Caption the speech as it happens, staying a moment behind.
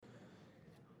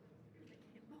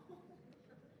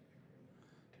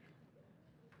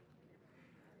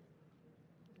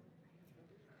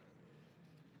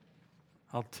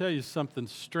I'll tell you something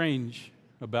strange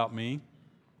about me.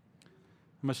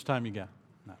 How much time you got?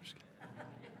 No, I'm just kidding.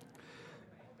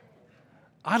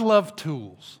 I love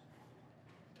tools.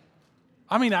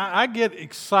 I mean, I get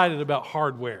excited about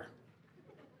hardware.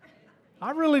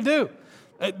 I really do.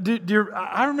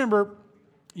 I remember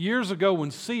years ago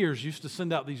when Sears used to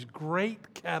send out these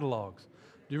great catalogs.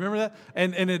 Do you remember that?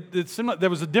 And it seemed like there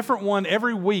was a different one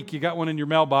every week. You got one in your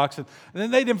mailbox. And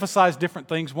then they'd emphasize different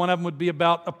things. One of them would be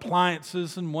about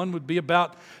appliances, and one would be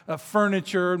about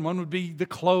furniture, and one would be the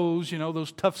clothes, you know,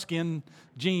 those tough skin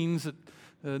jeans that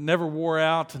never wore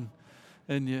out.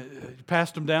 And you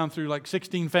passed them down through like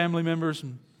 16 family members.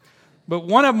 But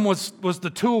one of them was the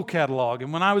tool catalog.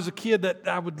 And when I was a kid, that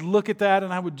I would look at that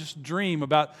and I would just dream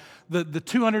about the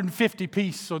 250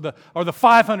 piece or the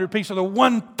 500 piece or the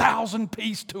 1,000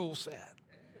 piece tool set.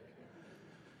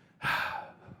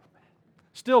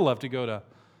 Still love to go to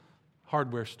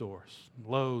hardware stores,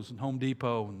 Lowe's and Home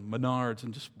Depot and Menards,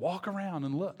 and just walk around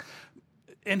and look.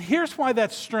 And here's why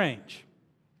that's strange.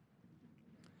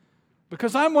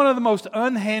 Because I'm one of the most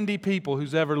unhandy people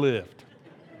who's ever lived.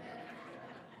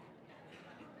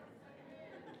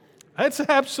 That's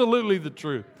absolutely the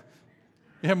truth.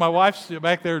 Yeah, my wife's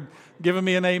back there giving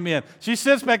me an amen. She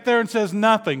sits back there and says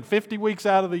nothing 50 weeks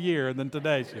out of the year, and then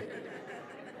today she...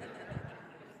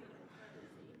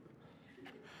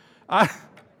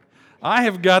 I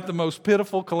have got the most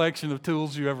pitiful collection of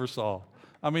tools you ever saw.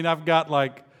 I mean, I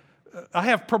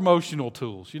have promotional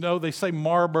tools. You know, they say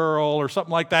Marlboro or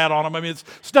something like that on them. I mean, it's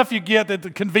stuff you get at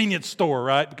the convenience store,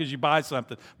 right? Because you buy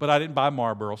something. But I didn't buy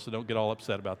Marlboro, so don't get all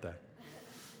upset about that.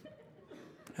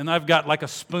 And I've got like a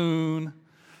spoon,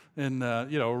 and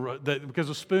because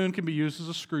a spoon can be used as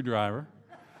a screwdriver.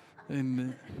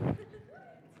 And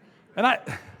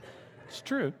it's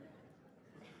true.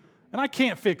 And I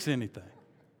can't fix anything.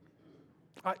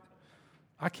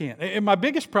 I can't. And my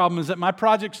biggest problem is that my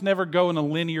projects never go in a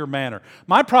linear manner.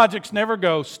 My projects never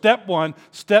go step 1,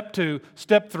 step 2,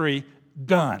 step 3,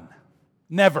 done.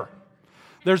 Never.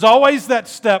 There's always that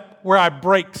step where I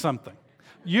break something.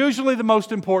 Usually the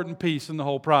most important piece in the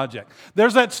whole project.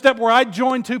 There's that step where I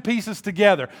join two pieces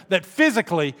together, that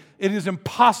physically it is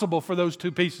impossible for those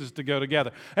two pieces to go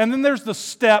together. And then there's the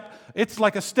step, it's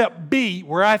like a step B,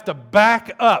 where I have to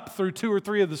back up through 2 or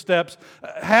 3 of the steps.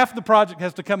 Half the project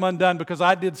has to come undone because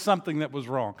I did something that was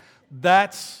wrong.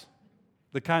 That's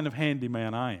the kind of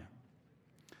handyman I am.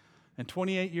 And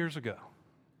 28 years ago,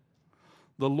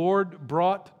 the Lord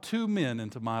brought 2 men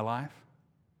into my life.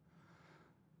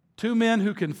 2 men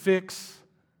who can fix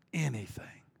anything.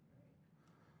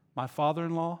 My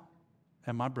father-in-law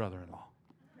and my brother-in-law.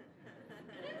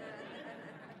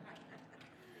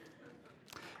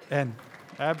 And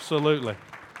absolutely.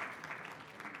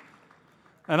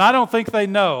 And I don't think they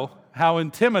know how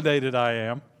intimidated I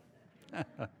am,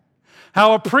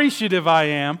 how appreciative I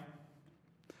am,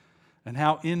 and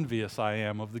how envious I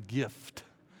am of the gift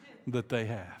that they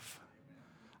have.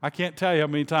 I can't tell you how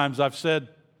many times I've said,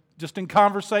 just in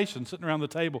conversation, sitting around the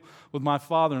table with my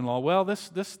father-in-law, well, this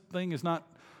thing is not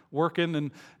working,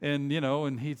 and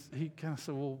he kind of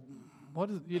said, well,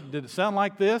 did it sound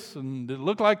like this, and did it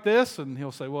look like this? And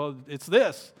he'll say, well, it's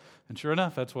this, and sure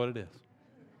enough, that's what it is.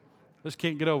 I just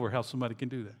can't get over how somebody can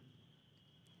do that.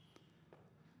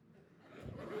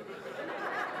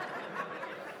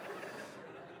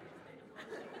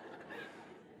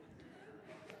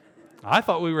 I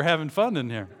thought we were having fun in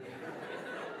here.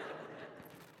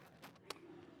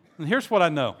 And here's what I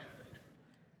know.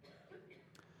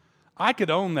 I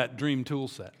could own that dream tool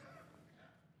set.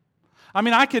 I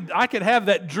mean, I could have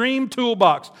that dream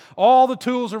toolbox, all the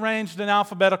tools arranged in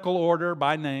alphabetical order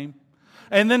by name,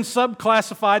 and then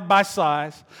subclassified by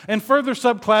size, and further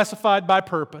subclassified by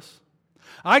purpose.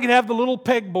 I could have the little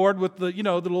pegboard with the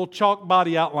little chalk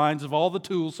body outlines of all the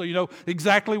tools, so you know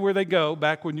exactly where they go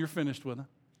back when you're finished with them.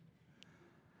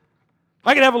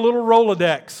 I could have a little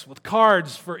Rolodex with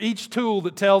cards for each tool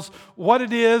that tells what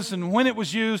it is and when it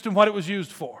was used and what it was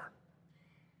used for.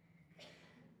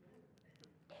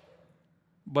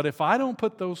 But if I don't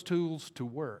put those tools to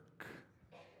work,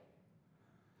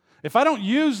 if I don't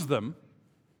use them,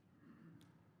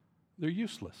 they're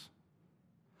useless.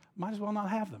 Might as well not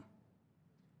have them.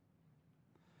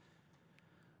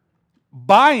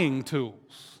 Buying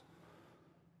tools,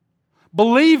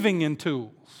 believing in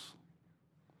tools,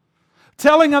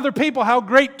 telling other people how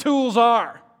great tools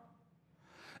are,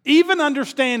 even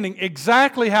understanding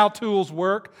exactly how tools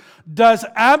work, does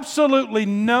absolutely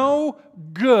no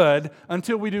good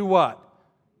until we do what?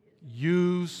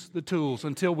 Use the tools,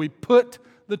 until we put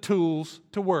the tools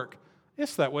to work.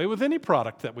 It's that way with any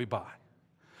product that we buy.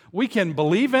 We can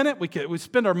believe in it. We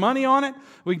spend our money on it.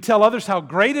 We can tell others how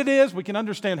great it is. We can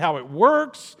understand how it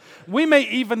works. We may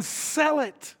even sell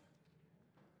it.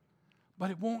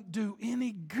 But it won't do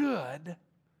any good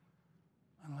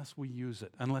unless we use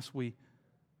it, unless we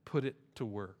put it to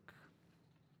work.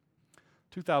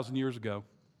 2,000 years ago,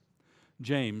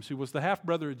 James, who was the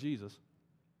half-brother of Jesus,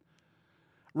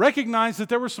 recognized that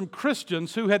there were some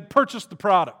Christians who had purchased the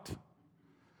product.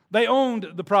 They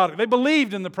owned the product. They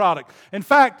believed in the product. In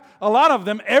fact, a lot of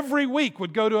them every week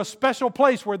would go to a special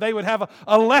place where they would have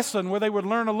a lesson where they would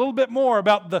learn a little bit more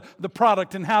about the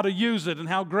product and how to use it and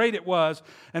how great it was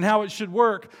and how it should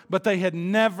work. But they had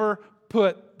never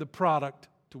put the product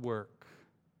to work.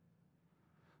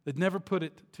 They'd never put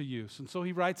it to use. And so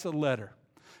he writes a letter.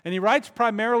 And he writes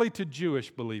primarily to Jewish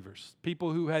believers,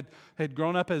 people who had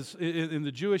grown up in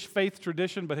the Jewish faith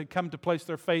tradition but had come to place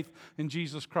their faith in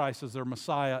Jesus Christ as their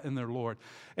Messiah and their Lord.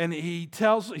 And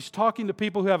he's talking to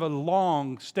people who have a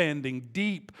long-standing,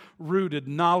 deep-rooted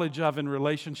knowledge of and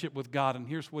relationship with God. And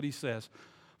here's what he says.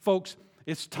 Folks,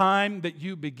 it's time that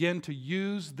you begin to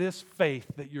use this faith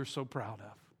that you're so proud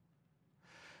of.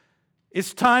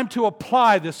 It's time to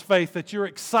apply this faith that you're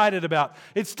excited about.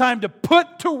 It's time to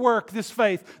put to work this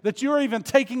faith that you're even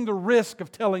taking the risk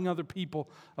of telling other people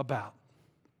about.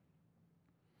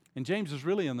 And James is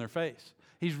really in their face.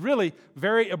 He's really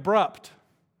very abrupt.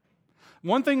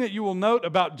 One thing that you will note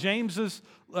about James's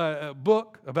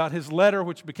book, about his letter,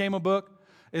 which became a book,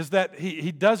 is that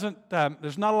he doesn't,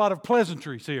 there's not a lot of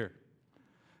pleasantries here.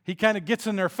 He kind of gets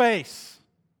in their face.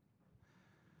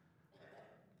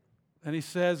 And he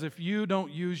says, if you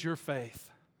don't use your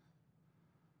faith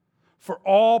for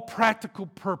all practical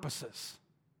purposes,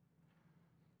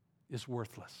 it's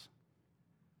worthless.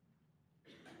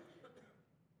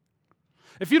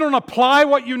 If you don't apply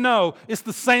what you know, it's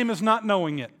the same as not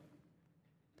knowing it.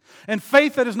 And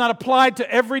faith that is not applied to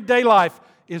everyday life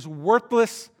is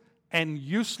worthless and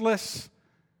useless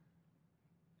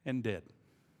and dead.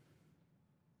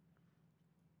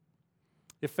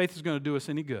 If faith is going to do us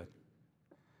any good,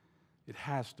 it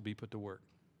has to be put to work.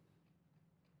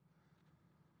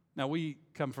 Now, we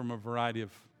come from a variety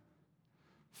of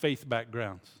faith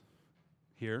backgrounds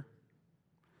here.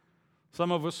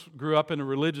 Some of us grew up in a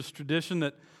religious tradition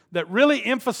that really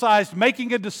emphasized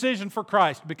making a decision for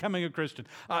Christ, becoming a Christian.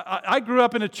 I grew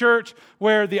up in a church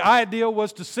where the idea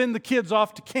was to send the kids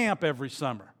off to camp every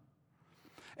summer.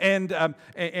 And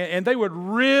they would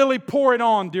really pour it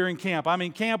on during camp. I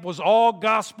mean, camp was all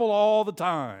gospel all the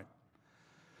time.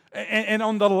 And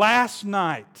on the last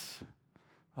night,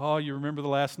 you remember the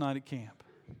last night at camp.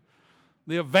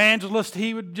 The evangelist,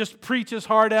 he would just preach his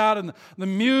heart out, and the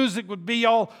music would be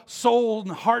all soul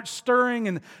and heart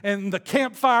stirring, and the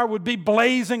campfire would be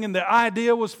blazing, and the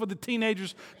idea was for the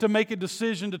teenagers to make a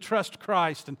decision to trust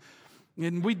Christ.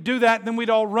 And we'd do that, and then we'd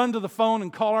all run to the phone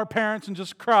and call our parents and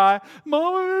just cry,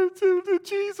 Mama,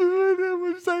 Jesus,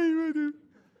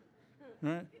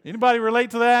 right? Anybody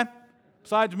relate to that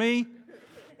besides me?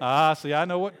 See, I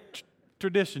know what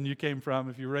tradition you came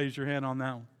from if you raised your hand on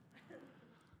that one.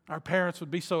 Our parents would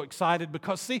be so excited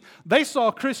because, see, they saw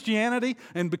Christianity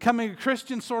and becoming a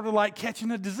Christian sort of like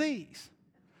catching a disease.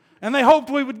 And they hoped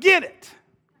we would get it,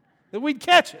 that we'd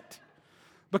catch it.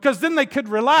 Because then they could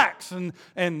relax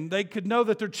and they could know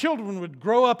that their children would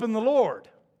grow up in the Lord.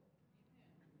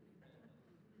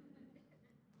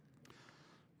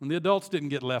 And the adults didn't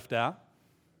get left out.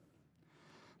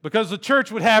 Because the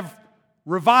church would have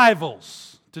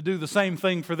revivals to do the same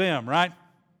thing for them, right?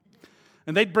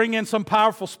 And they'd bring in some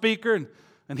powerful speaker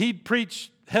and he'd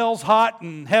preach hell's hot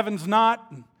and heaven's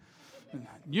not. And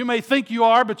you may think you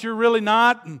are, but you're really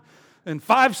not. And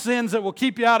 5 sins that will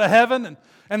keep you out of heaven.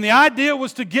 And the idea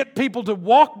was to get people to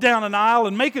walk down an aisle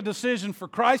and make a decision for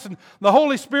Christ. And the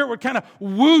Holy Spirit would kind of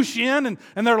whoosh in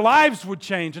and their lives would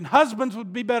change. And husbands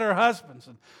would be better husbands.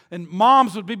 And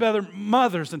moms would be better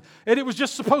mothers. And it was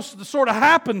just supposed to sort of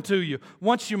happen to you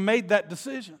once you made that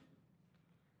decision.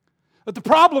 But the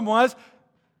problem was,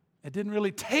 it didn't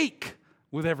really take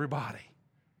with everybody.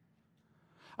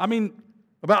 I mean,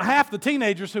 about half the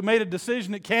teenagers who made a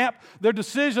decision at camp, their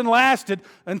decision lasted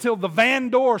until the van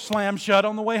door slammed shut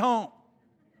on the way home.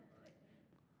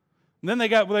 And then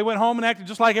they went home and acted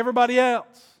just like everybody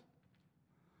else.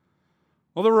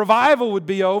 Well, the revival would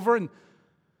be over, and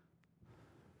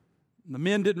the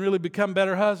men didn't really become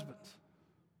better husbands.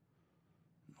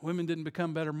 The women didn't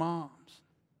become better moms.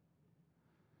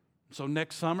 So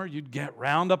next summer, you'd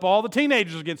round up all the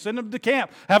teenagers again, send them to camp,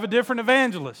 have a different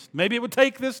evangelist. Maybe it would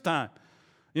take this time.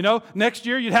 You know, next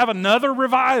year you'd have another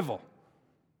revival.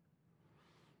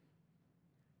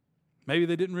 Maybe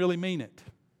they didn't really mean it.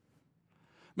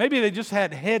 Maybe they just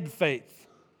had head faith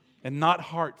and not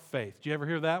heart faith. Did you ever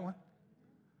hear that one?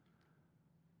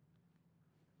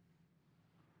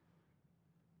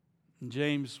 And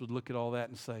James would look at all that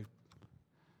and say,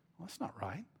 well, that's not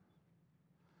right.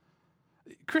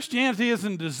 Christianity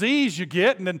isn't a disease you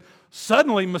get and then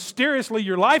suddenly, mysteriously,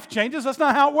 your life changes. That's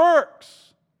not how it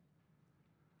works.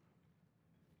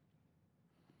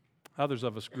 Others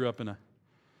of us grew up in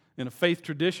a faith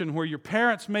tradition where your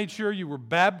parents made sure you were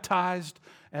baptized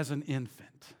as an infant.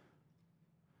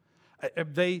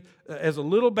 As a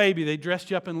little baby, they dressed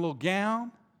you up in a little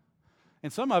gown.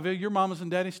 And some of you, your mamas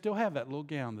and daddies still have that little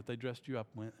gown that they dressed you up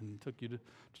with and took you to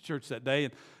church that day.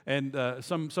 And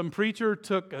some preacher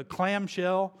took a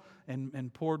clamshell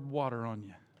and poured water on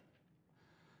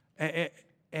you.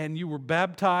 And you were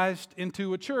baptized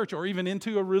into a church or even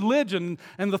into a religion.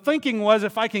 And the thinking was,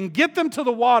 if I can get them to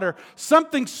the water,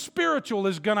 something spiritual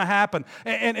is going to happen.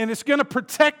 And it's going to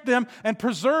protect them and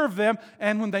preserve them.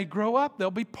 And when they grow up,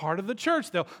 they'll be part of the church.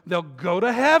 They'll go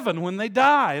to heaven when they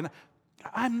die. And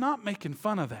I'm not making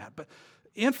fun of that, but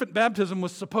infant baptism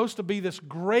was supposed to be this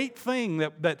great thing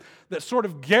that sort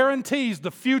of guarantees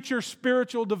the future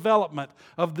spiritual development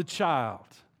of the child.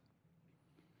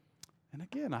 And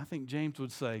again, I think James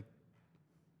would say,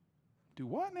 do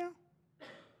what now?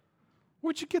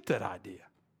 Where'd you get that idea?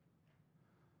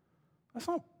 That's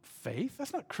not faith.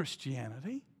 That's not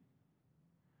Christianity.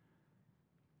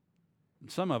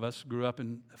 And some of us grew up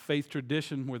in a faith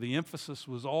tradition where the emphasis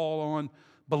was all on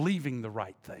believing the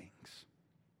right things.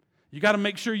 You got to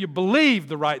make sure you believe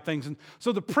the right things. And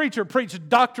so the preacher preached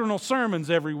doctrinal sermons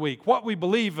every week, what we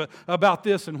believe about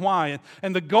this and why.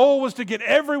 And the goal was to get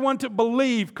everyone to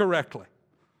believe correctly.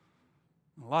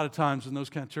 A lot of times in those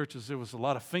kind of churches, there was a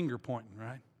lot of finger pointing,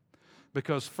 right?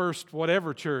 Because First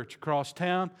Whatever Church across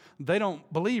town, they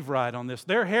don't believe right on this.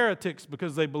 They're heretics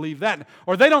because they believe that.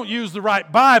 Or they don't use the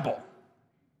right Bible.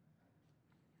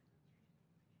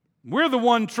 We're the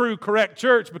one true, correct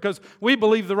church because we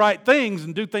believe the right things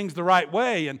and do things the right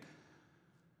way. And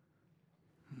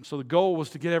so the goal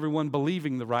was to get everyone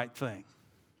believing the right thing.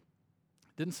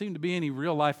 Didn't seem to be any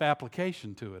real life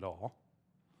application to it all.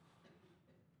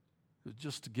 It was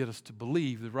just to get us to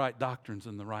believe the right doctrines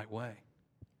in the right way.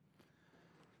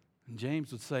 And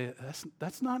James would say,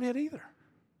 that's not it either.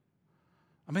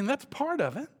 I mean, that's part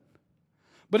of it.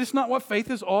 But it's not what faith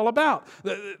is all about.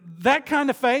 That kind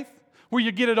of faith, where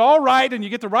you get it all right and you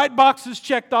get the right boxes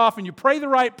checked off and you pray the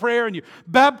right prayer and you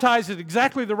baptize at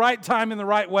exactly the right time in the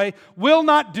right way, will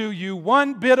not do you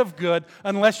one bit of good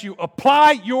unless you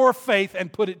apply your faith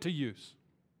and put it to use.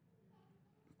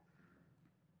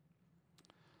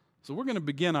 So we're going to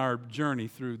begin our journey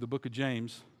through the book of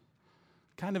James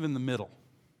kind of in the middle.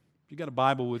 If you've got a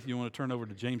Bible with you, want to turn over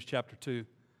to James chapter 2.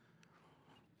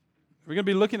 We're going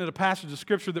to be looking at a passage of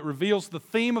Scripture that reveals the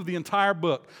theme of the entire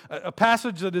book, a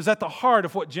passage that is at the heart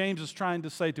of what James is trying to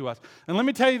say to us. And let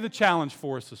me tell you the challenge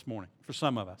for us this morning, for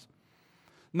some of us.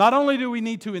 Not only do we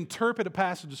need to interpret a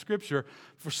passage of Scripture,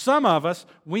 for some of us,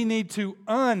 we need to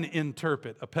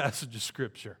uninterpret a passage of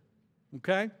Scripture.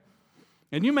 Okay?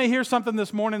 And you may hear something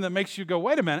this morning that makes you go,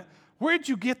 wait a minute, where'd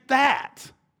you get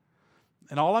that?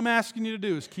 And all I'm asking you to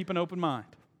do is keep an open mind.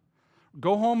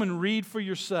 Go home and read for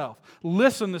yourself.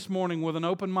 Listen this morning with an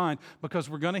open mind, because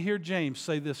we're going to hear James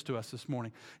say this to us this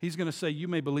morning. He's going to say, you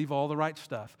may believe all the right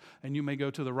stuff, and you may go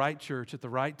to the right church at the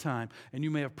right time, and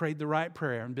you may have prayed the right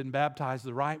prayer and been baptized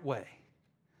the right way.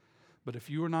 But if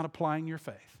you are not applying your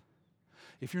faith,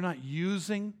 if you're not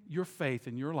using your faith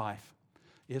in your life,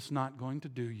 it's not going to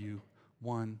do you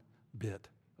one bit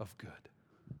of good.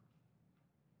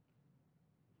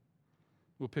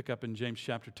 We'll pick up in James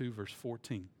chapter 2, verse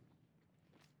 14.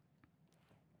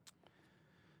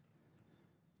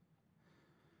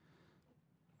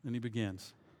 And he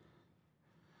begins.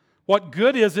 What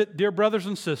good is it, dear brothers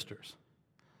and sisters,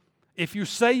 if you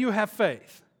say you have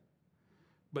faith,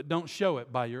 but don't show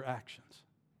it by your actions?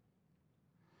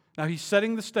 Now he's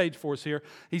setting the stage for us here.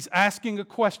 He's asking a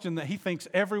question that he thinks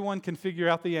everyone can figure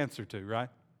out the answer to, right?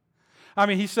 I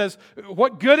mean, he says,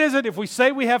 what good is it if we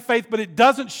say we have faith, but it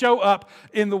doesn't show up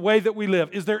in the way that we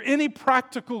live? Is there any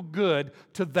practical good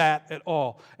to that at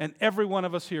all? And every one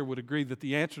of us here would agree that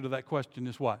the answer to that question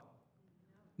is what?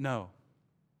 No.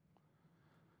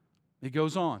 He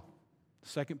goes on. The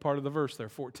second part of the verse there,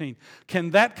 14.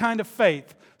 Can that kind of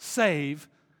faith save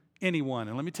anyone?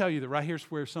 And let me tell you that right here's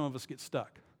where some of us get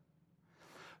stuck.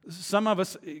 Some of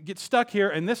us get stuck here,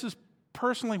 and this is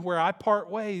personally where I part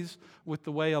ways with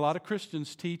the way a lot of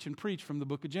Christians teach and preach from the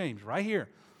book of James, right here.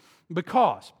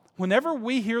 Because whenever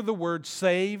we hear the word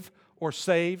save or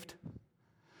saved,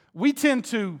 we tend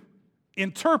to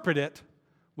interpret it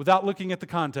without looking at the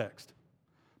context.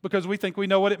 Because we think we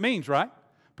know what it means, right?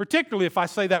 particularly if I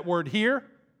say that word here.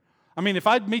 I mean, if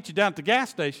I'd meet you down at the gas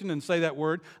station and say that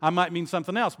word, I might mean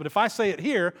something else. But if I say it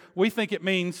here, we think it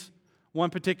means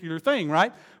one particular thing,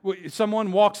 right?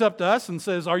 Someone walks up to us and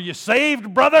says, "Are you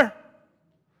saved, brother?"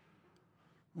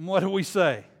 And what do we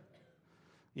say?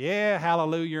 "Yeah,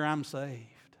 hallelujah, I'm saved.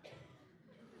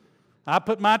 I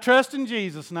put my trust in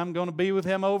Jesus, and I'm going to be with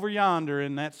Him over yonder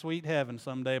in that sweet heaven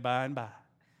someday by and by."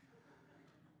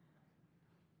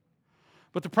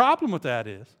 But the problem with that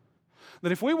is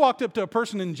that if we walked up to a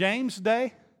person in James'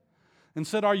 day and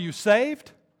said, "Are you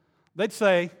saved?" they'd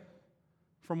say,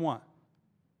 "From what?"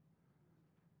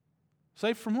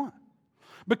 Saved from what?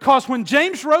 Because when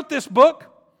James wrote this book,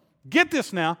 get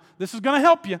this now, this is going to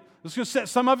help you. This is going to set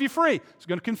some of you free. It's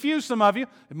going to confuse some of you.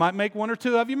 It might make one or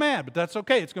two of you mad, but that's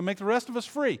okay. It's going to make the rest of us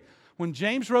free. When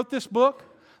James wrote this book,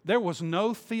 there was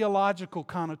no theological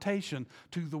connotation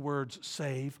to the words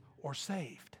save or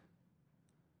saved.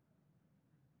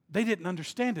 They didn't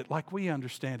understand it like we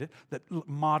understand it, that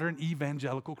modern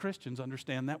evangelical Christians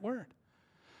understand that word.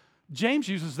 James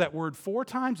uses that word 4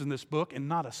 times in this book, and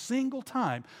not a single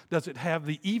time does it have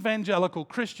the evangelical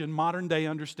Christian modern day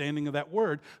understanding of that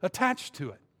word attached to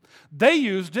it. They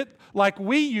used it like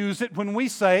we use it when we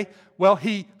say, "Well,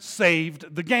 he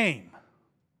saved the game,"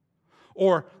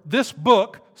 or "This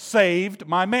book saved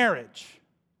my marriage,"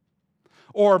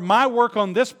 or "My work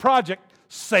on this project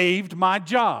saved my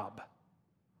job."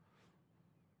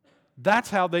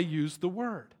 That's how they use the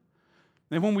word.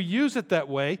 And when we use it that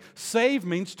way, save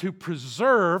means to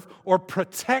preserve or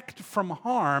protect from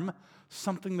harm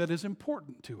something that is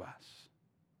important to us.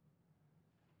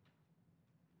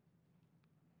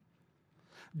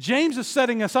 James is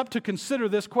setting us up to consider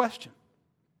this question.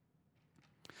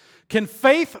 Can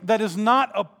faith that is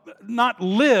not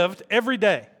lived every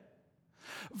day,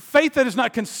 faith that is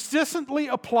not consistently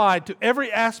applied to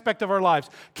every aspect of our lives,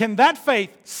 can that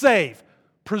faith save,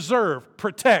 preserve,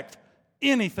 protect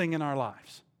anything in our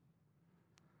lives?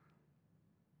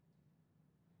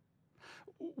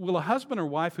 Will a husband or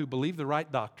wife who believe the right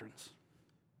doctrines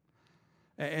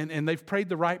and they've prayed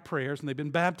the right prayers and they've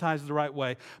been baptized the right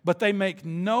way, but they make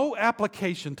no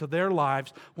application to their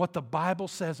lives what the Bible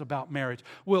says about marriage,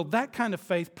 will that kind of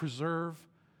faith preserve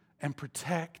and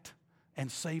protect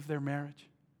and save their marriage?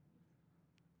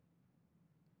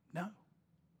 No.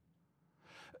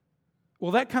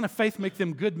 Will that kind of faith make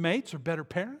them good mates or better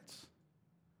parents?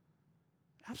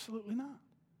 Absolutely not.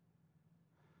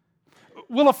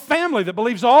 Will a family that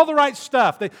believes all the right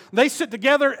stuff, they sit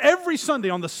together every Sunday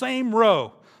on the same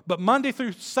row, but Monday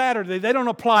through Saturday they don't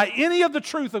apply any of the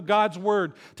truth of God's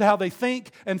Word to how they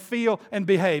think and feel and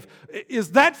behave,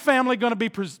 is that family going to be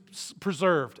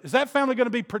preserved? Is that family going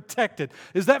to be protected?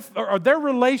 Are their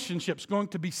relationships going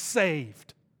to be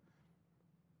saved?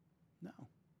 No.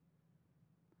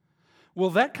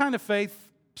 Will that kind of faith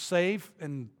save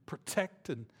and protect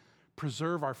and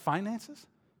preserve our finances?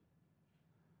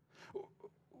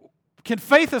 Can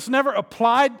faith that's never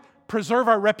applied preserve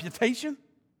our reputation?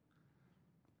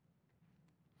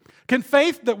 Can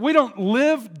faith that we don't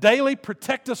live daily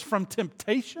protect us from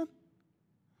temptation?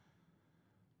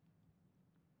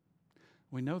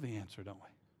 We know the answer, don't we?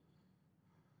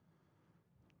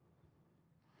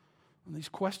 And these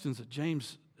questions that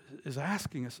James is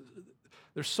asking us,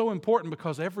 they're so important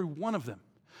because every one of them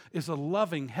is a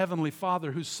loving Heavenly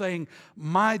Father who's saying,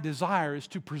 my desire is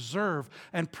to preserve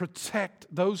and protect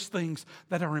those things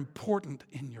that are important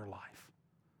in your life.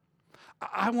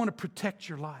 I want to protect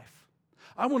your life.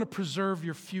 I want to preserve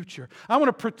your future. I want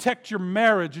to protect your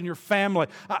marriage and your family.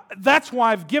 That's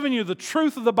why I've given you the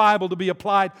truth of the Bible to be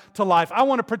applied to life. I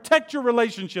want to protect your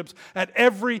relationships at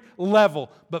every level.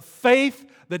 But faith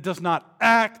that does not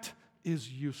act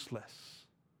is useless.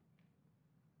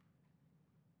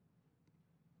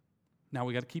 Now,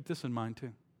 we got to keep this in mind,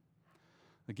 too.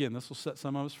 Again, this will set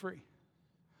some of us free.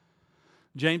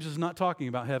 James is not talking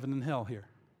about heaven and hell here.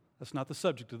 That's not the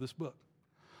subject of this book.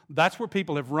 That's where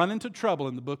people have run into trouble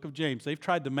in the book of James. They've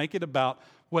tried to make it about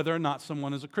whether or not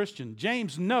someone is a Christian.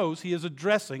 James knows he is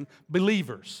addressing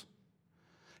believers.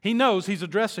 He knows he's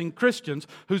addressing Christians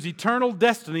whose eternal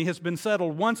destiny has been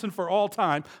settled once and for all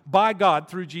time by God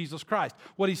through Jesus Christ.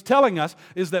 What he's telling us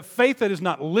is that faith that is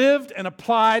not lived and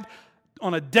applied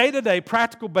on a day-to-day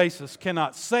practical basis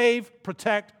cannot save,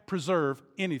 protect, preserve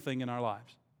anything in our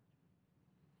lives.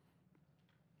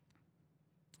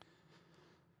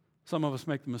 Some of us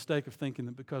make the mistake of thinking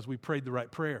that because we prayed the right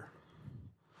prayer,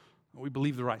 or we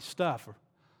believe the right stuff, or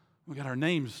we got our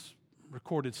names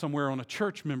recorded somewhere on a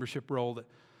church membership roll,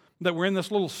 that we're in this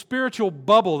little spiritual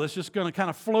bubble that's just going to kind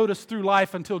of float us through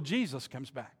life until Jesus comes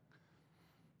back.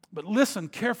 But listen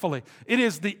carefully. It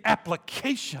is the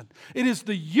application. It is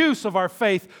the use of our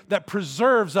faith that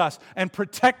preserves us and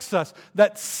protects us,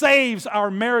 that saves our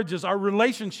marriages, our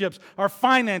relationships, our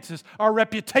finances, our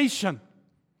reputation,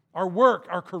 our work,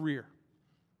 our career.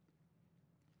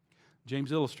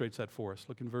 James illustrates that for us.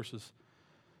 Look in verses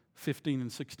 15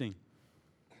 and 16.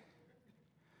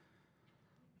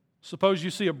 Suppose you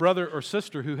see a brother or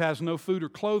sister who has no food or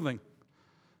clothing,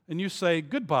 and you say,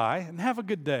 "Goodbye and have a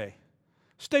good day.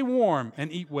 Stay warm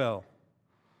and eat well."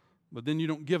 But then you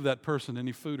don't give that person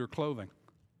any food or clothing.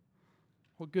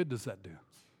 What good does that do?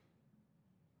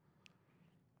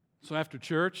 So after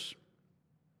church,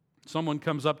 someone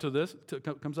comes up to us,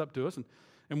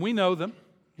 and we know them.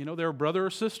 You know, they're a brother or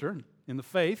sister in the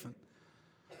faith. And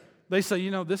they say,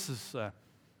 this is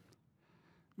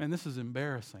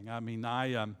embarrassing. I mean,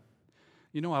 I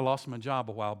lost my job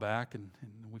a while back, and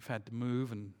we've had to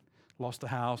move and lost the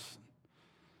house.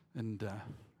 And,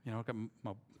 I've got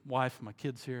my wife and my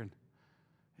kids here,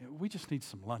 and we just need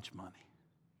some lunch money.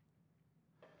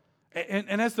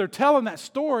 And as they're telling that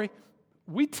story,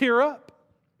 we tear up.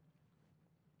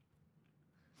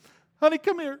 Honey,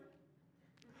 come here.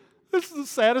 This is the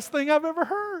saddest thing I've ever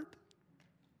heard.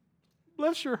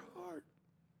 Bless your heart.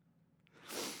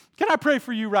 Can I pray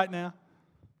for you right now?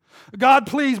 God,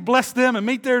 please bless them and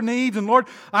meet their needs. And Lord,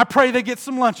 I pray they get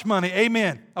some lunch money.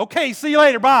 Amen. Okay, see you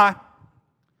later. Bye.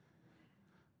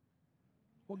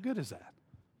 What good is that?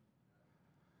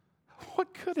 What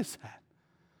good is that?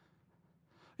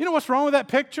 You know what's wrong with that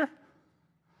picture?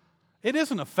 It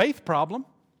isn't a faith problem.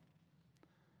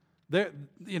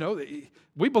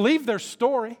 We believe their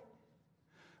story.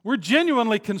 We're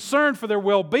genuinely concerned for their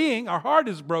well-being. Our heart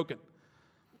is broken.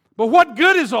 But what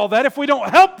good is all that if we don't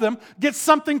help them get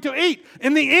something to eat?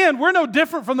 In the end, we're no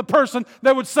different from the person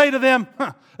that would say to them,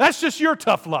 that's just your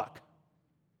tough luck.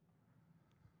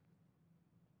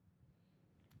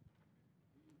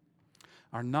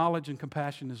 Our knowledge and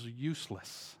compassion is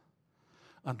useless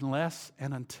unless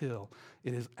and until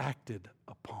it is acted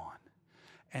upon.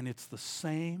 And it's the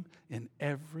same in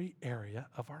every area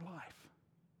of our life.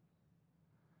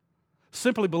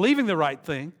 Simply believing the right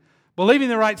thing, believing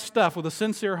the right stuff with a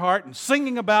sincere heart and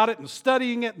singing about it and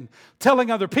studying it and telling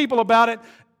other people about it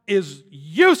is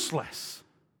useless.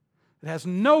 It has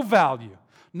no value,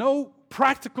 no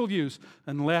practical use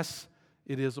unless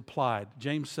it is applied.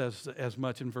 James says as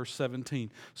much in verse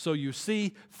 17. So you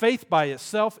see, faith by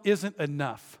itself isn't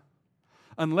enough.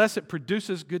 Unless it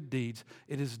produces good deeds,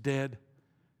 it is dead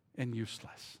and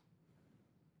useless.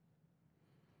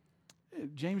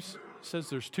 James says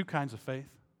there's two kinds of faith.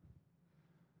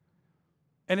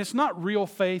 And it's not real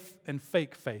faith and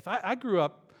fake faith. I grew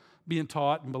up being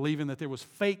taught and believing that there was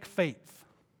fake faith,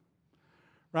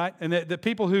 right? And that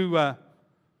people who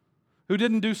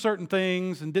didn't do certain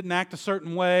things and didn't act a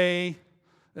certain way,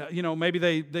 maybe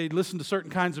they listened to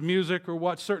certain kinds of music or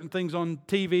watched certain things on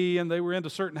TV and they were into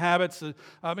certain habits.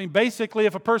 Basically,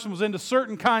 if a person was into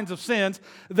certain kinds of sins,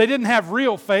 they didn't have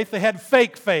real faith, they had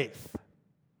fake faith.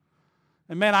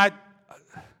 And man,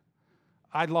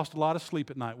 I'd lost a lot of sleep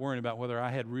at night worrying about whether I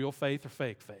had real faith or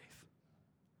fake faith.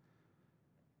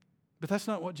 But that's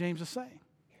not what James is saying.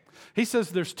 He says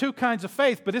there's two kinds of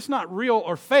faith, but it's not real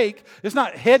or fake. It's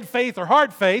not head faith or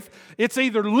heart faith. It's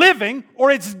either living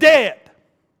or it's dead.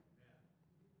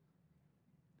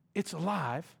 It's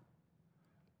alive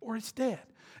or it's dead.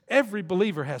 Every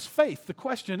believer has faith. The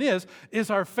question is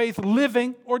our faith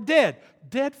living or dead?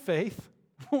 Dead faith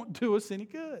won't do us any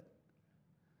good.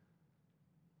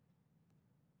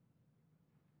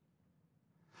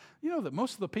 You know that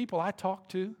most of the people I talk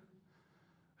to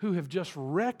who have just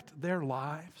wrecked their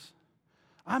lives,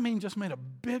 just made a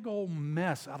big old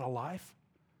mess out of life,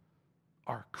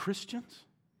 are Christians?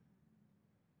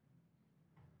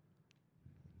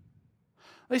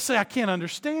 They say, I can't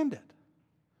understand it.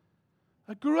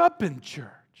 I grew up in church.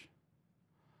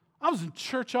 I was in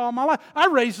church all my life. I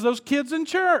raised those kids in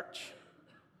church.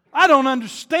 I don't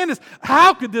understand this.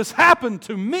 How could this happen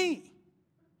to me?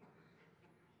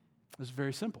 It's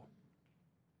very simple.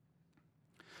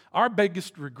 Our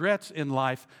biggest regrets in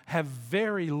life have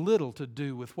very little to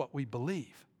do with what we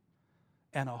believe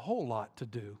and a whole lot to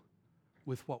do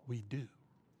with what we do.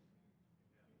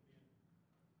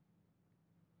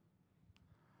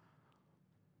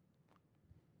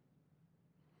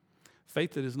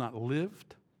 Faith that is not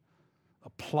lived,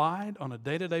 applied on a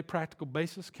day-to-day practical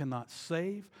basis cannot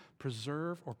save,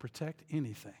 preserve, or protect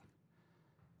anything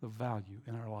of value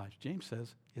in our lives. James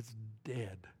says it's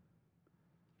dead.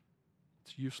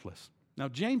 It's useless. Now,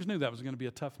 James knew that was going to be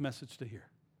a tough message to hear.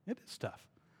 It is tough.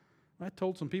 When I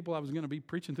told some people I was going to be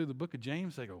preaching through the book of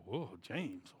James, they go, whoa,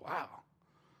 James, wow.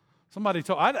 Somebody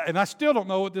told, and I still don't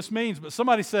know what this means, but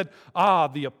somebody said,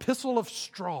 the epistle of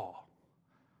straw.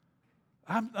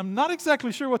 I'm not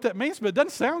exactly sure what that means, but it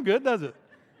doesn't sound good, does it?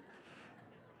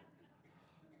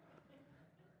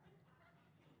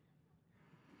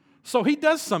 So he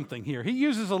does something here. He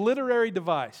uses a literary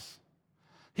device.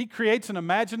 He creates an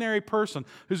imaginary person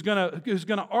who's going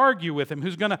to argue with him,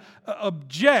 who's going to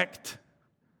object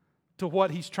to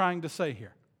what he's trying to say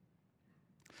here.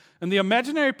 And the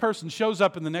imaginary person shows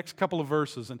up in the next couple of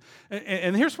verses.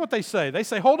 And here's what they say. They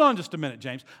say, hold on just a minute,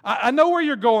 James. I know where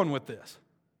you're going with this.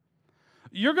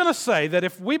 You're going to say that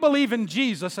if we believe in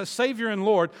Jesus as Savior and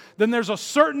Lord, then there's a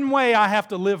certain way I have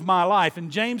to live my life.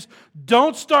 And James,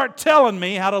 don't start telling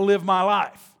me how to live my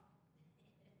life.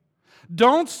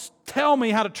 Don't tell me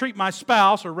how to treat my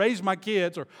spouse or raise my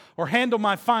kids or handle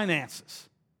my finances.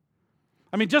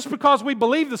 I mean, just because we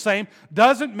believe the same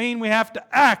doesn't mean we have to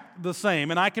act the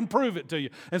same, and I can prove it to you.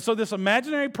 And so this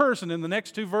imaginary person in the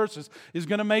next two verses is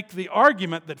going to make the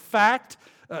argument that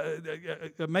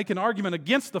make an argument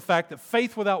against the fact that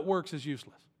faith without works is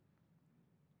useless.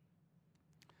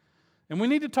 And we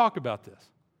need to talk about this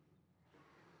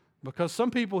because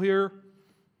some people here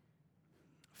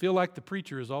feel like the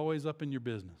preacher is always up in your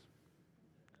business.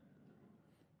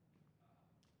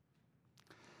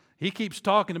 He keeps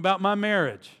talking about my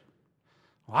marriage.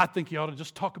 Well, I think you ought to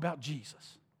just talk about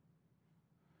Jesus.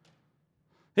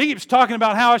 He keeps talking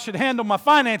about how I should handle my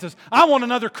finances. I want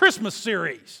another Christmas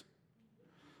series.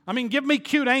 I mean, give me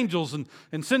cute angels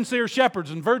and sincere shepherds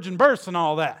and virgin births and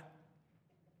all that.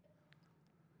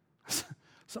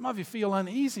 Some of you feel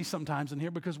uneasy sometimes in here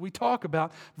because we talk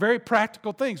about very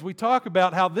practical things. We talk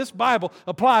about how this Bible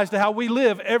applies to how we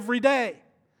live every day.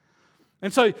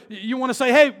 And so you want to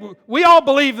say, hey, we all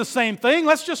believe the same thing.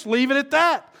 Let's just leave it at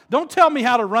that. Don't tell me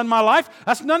how to run my life.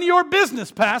 That's none of your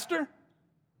business, Pastor.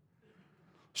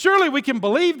 Surely we can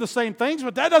believe the same things,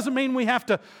 but that doesn't mean we have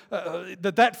to,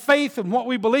 that faith and what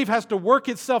we believe has to work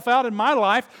itself out in my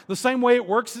life the same way it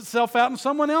works itself out in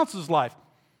someone else's life.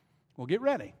 Well, get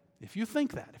ready. If you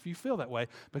think that, if you feel that way,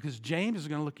 because James is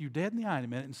going to look you dead in the eye in a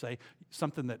minute and say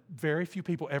something that very few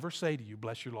people ever say to you,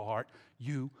 bless your little heart,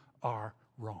 you are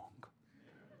wrong.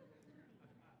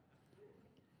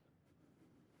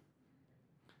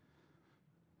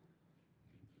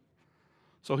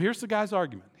 So here's the guy's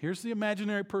argument. Here's the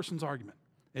imaginary person's argument.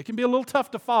 It can be a little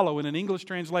tough to follow in an English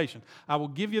translation. I will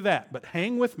give you that, but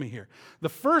hang with me here. The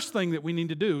first thing that we need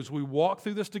to do as we walk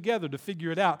through this together to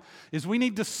figure it out is we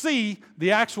need to see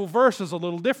the actual verses a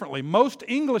little differently. Most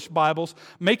English Bibles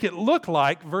make it look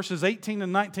like verses 18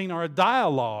 and 19 are a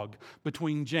dialogue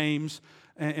between James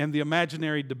and the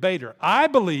imaginary debater. I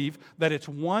believe that it's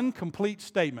one complete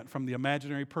statement from the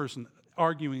imaginary person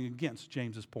arguing against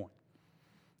James's point.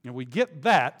 And we get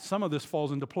that, some of this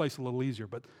falls into place a little easier,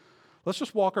 but let's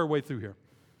just walk our way through here.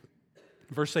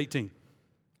 Verse 18.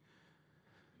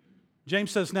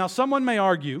 James says, now someone may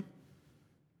argue,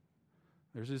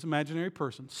 there's this imaginary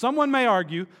person, someone may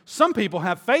argue, some people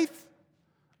have faith,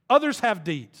 others have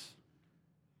deeds.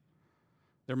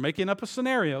 They're making up a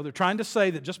scenario. They're trying to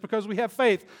say that just because we have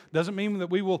faith doesn't mean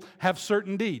that we will have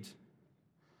certain deeds.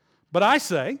 But I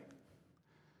say,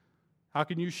 how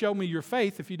can you show me your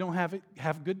faith if you don't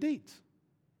have good deeds?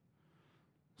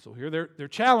 So here they're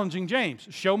challenging James.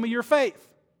 Show me your faith.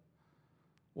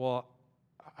 Well,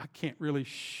 I can't really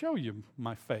show you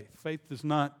my faith. Faith is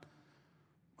not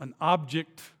an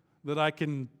object that I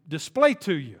can display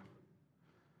to you.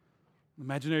 The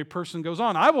imaginary person goes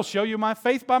on, I will show you my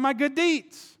faith by my good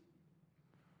deeds.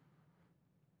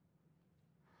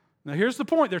 Now here's the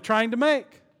point they're trying to make.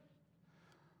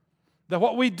 That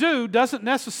what we do doesn't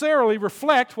necessarily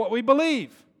reflect what we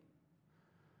believe.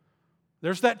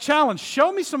 There's that challenge.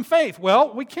 Show me some faith.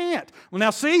 Well, we can't. Well,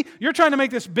 now see, you're trying to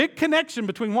make this big connection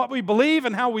between what we believe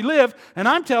and how we live, and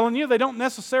I'm telling you they don't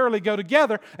necessarily go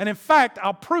together, and in fact,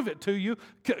 I'll prove it to you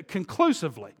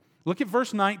conclusively. Look at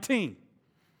verse 19.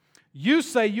 You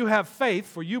say you have faith,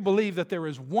 for you believe that there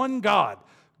is one God.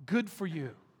 Good for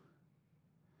you.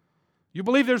 You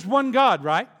believe there's one God,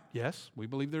 right? Yes, we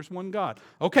believe there's one God.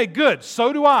 Okay, good.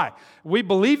 So do I. We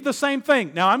believe the same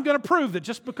thing. Now, I'm going to prove that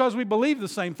just because we believe the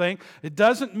same thing, it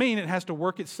doesn't mean it has to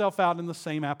work itself out in the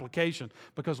same application.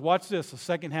 Because watch this, the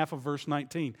second half of verse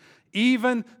 19.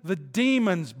 Even the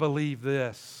demons believe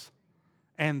this,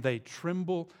 and they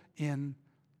tremble in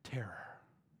terror.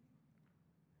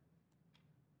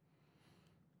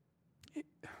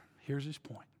 Here's his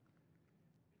point.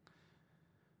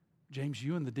 James,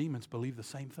 you and the demons believe the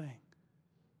same thing.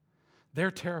 They're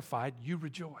terrified, you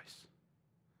rejoice.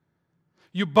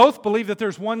 You both believe that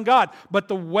there's one God, but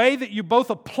the way that you both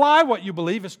apply what you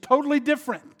believe is totally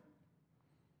different.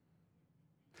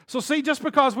 So see, just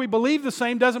because we believe the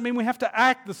same doesn't mean we have to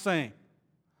act the same.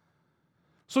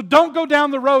 So don't go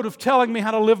down the road of telling me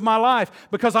how to live my life,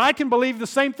 because I can believe the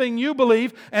same thing you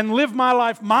believe and live my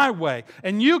life my way.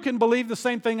 And you can believe the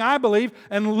same thing I believe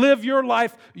and live your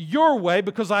life your way,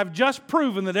 because I've just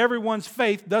proven that everyone's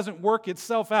faith doesn't work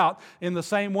itself out in the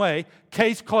same way.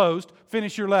 Case closed.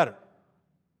 Finish your letter.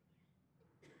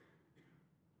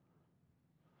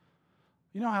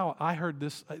 You know how I heard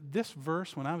this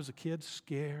verse when I was a kid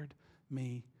scared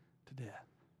me to death.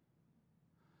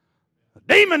 The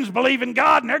demons believe in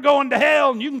God and they're going to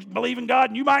hell, and you can believe in God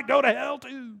and you might go to hell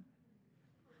too.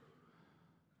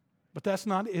 But that's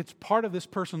not, it's part of this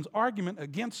person's argument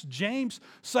against James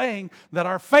saying that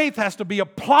our faith has to be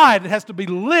applied, it has to be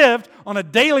lived on a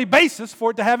daily basis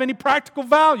for it to have any practical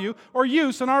value or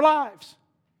use in our lives.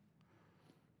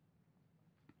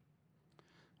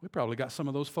 We probably got some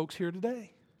of those folks here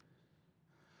today.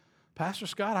 Pastor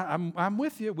Scott, I'm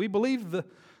with you. We believe the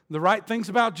right things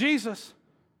about Jesus.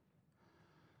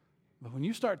 But when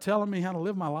you start telling me how to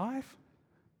live my life,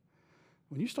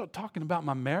 when you start talking about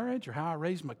my marriage or how I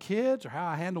raise my kids or how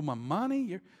I handle my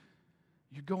money,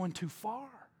 you're going too far.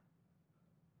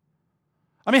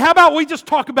 I mean, how about we just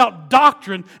talk about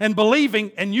doctrine and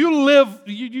believing, and you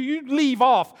leave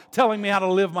off telling me how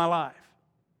to live my life?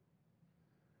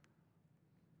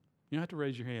 You don't have to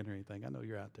raise your hand or anything. I know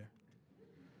you're out there.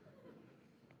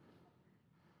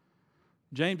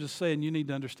 James is saying you need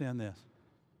to understand this.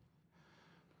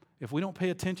 If we don't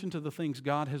pay attention to the things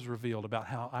God has revealed about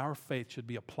how our faith should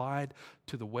be applied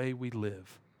to the way we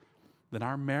live, then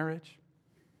our marriage,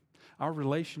 our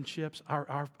relationships,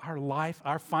 our life,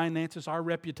 our finances, our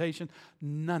reputation,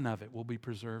 none of it will be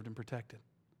preserved and protected.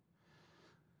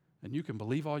 And you can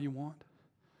believe all you want,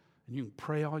 and you can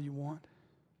pray all you want,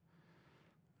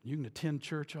 you can attend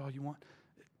church all you want.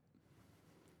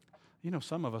 You know,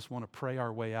 some of us want to pray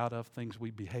our way out of things we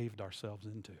behaved ourselves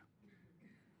into.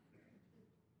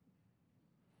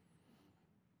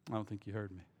 I don't think you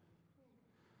heard me.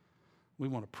 We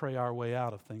want to pray our way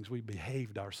out of things we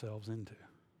behaved ourselves into.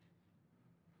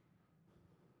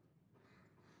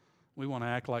 We want to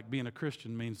act like being a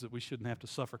Christian means that we shouldn't have to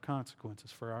suffer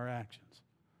consequences for our actions.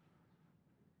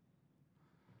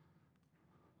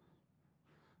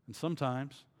 And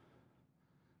sometimes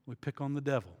we pick on the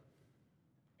devil.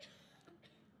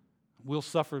 We'll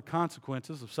suffer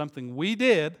consequences of something we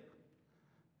did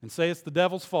and say it's the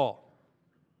devil's fault.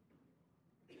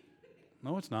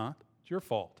 No, it's not. It's your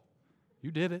fault.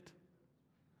 You did it.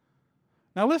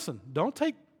 Now listen, don't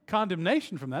take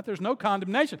condemnation from that. There's no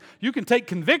condemnation. You can take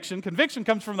conviction. Conviction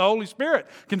comes from the Holy Spirit.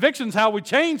 Conviction is how we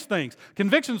change things.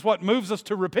 Conviction is what moves us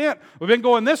to repent. We've been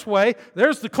going this way.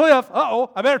 There's the cliff.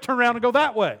 Uh-oh, I better turn around and go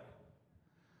that way.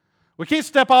 We can't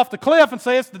step off the cliff and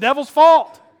say it's the devil's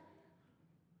fault.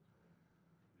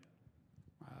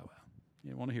 Well, you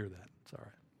didn't want to hear that. It's all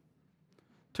right.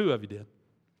 2 of you did.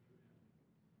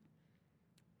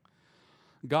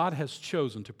 God has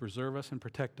chosen to preserve us and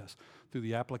protect us through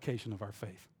the application of our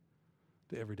faith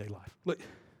to everyday life. Look,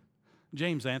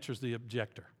 James answers the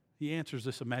objector. He answers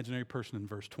this imaginary person in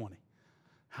verse 20.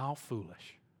 How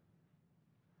foolish.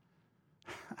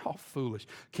 How foolish.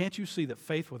 Can't you see that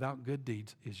faith without good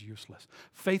deeds is useless?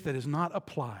 Faith that is not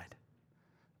applied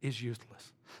is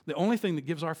useless. The only thing that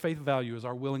gives our faith value is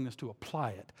our willingness to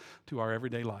apply it to our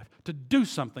everyday life, to do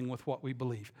something with what we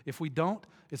believe. If we don't,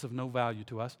 it's of no value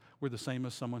to us. We're the same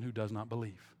as someone who does not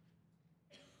believe.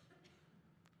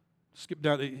 Skip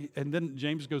down, and then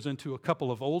James goes into a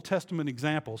couple of Old Testament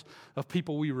examples of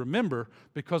people we remember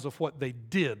because of what they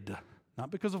did. Not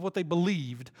because of what they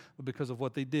believed, but because of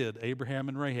what they did. Abraham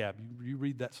and Rahab. You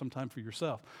read that sometime for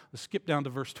yourself. Let's skip down to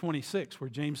verse 26, where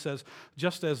James says,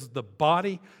 just as the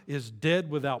body is dead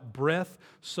without breath,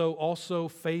 so also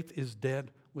faith is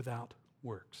dead without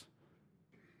works.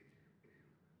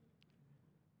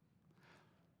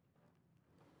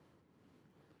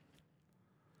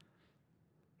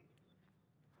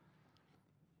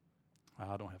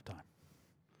 I don't have time.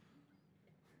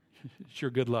 It's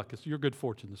your good luck. It's your good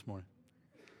fortune this morning.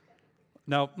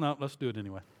 No, let's do it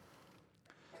anyway.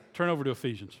 Turn over to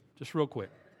Ephesians, just real quick.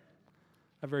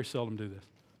 I very seldom do this.